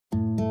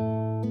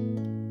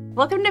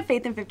Welcome to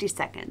Faith in 50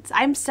 Seconds.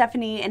 I'm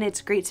Stephanie, and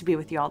it's great to be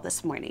with you all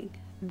this morning.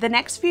 The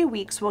next few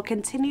weeks, we'll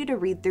continue to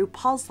read through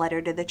Paul's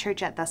letter to the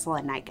church at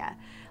Thessalonica.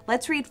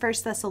 Let's read 1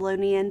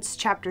 Thessalonians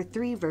chapter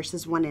 3,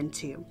 verses 1 and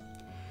 2.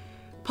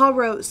 Paul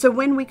wrote, "So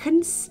when we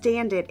couldn't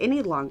stand it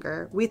any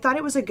longer, we thought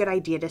it was a good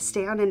idea to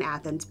stay on in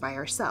Athens by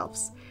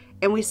ourselves.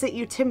 And we sent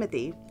you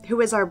Timothy,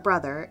 who is our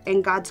brother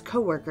and God's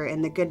co-worker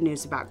in the good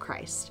news about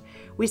Christ.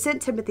 We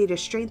sent Timothy to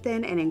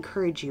strengthen and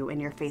encourage you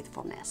in your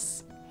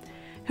faithfulness."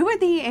 Who are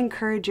the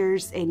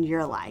encouragers in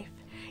your life?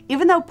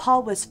 Even though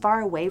Paul was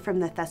far away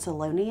from the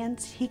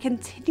Thessalonians, he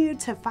continued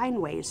to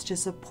find ways to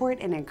support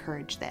and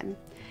encourage them.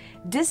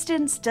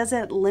 Distance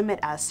doesn't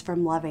limit us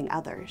from loving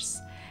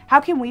others. How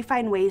can we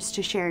find ways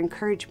to share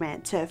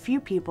encouragement to a few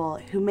people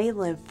who may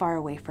live far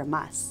away from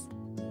us?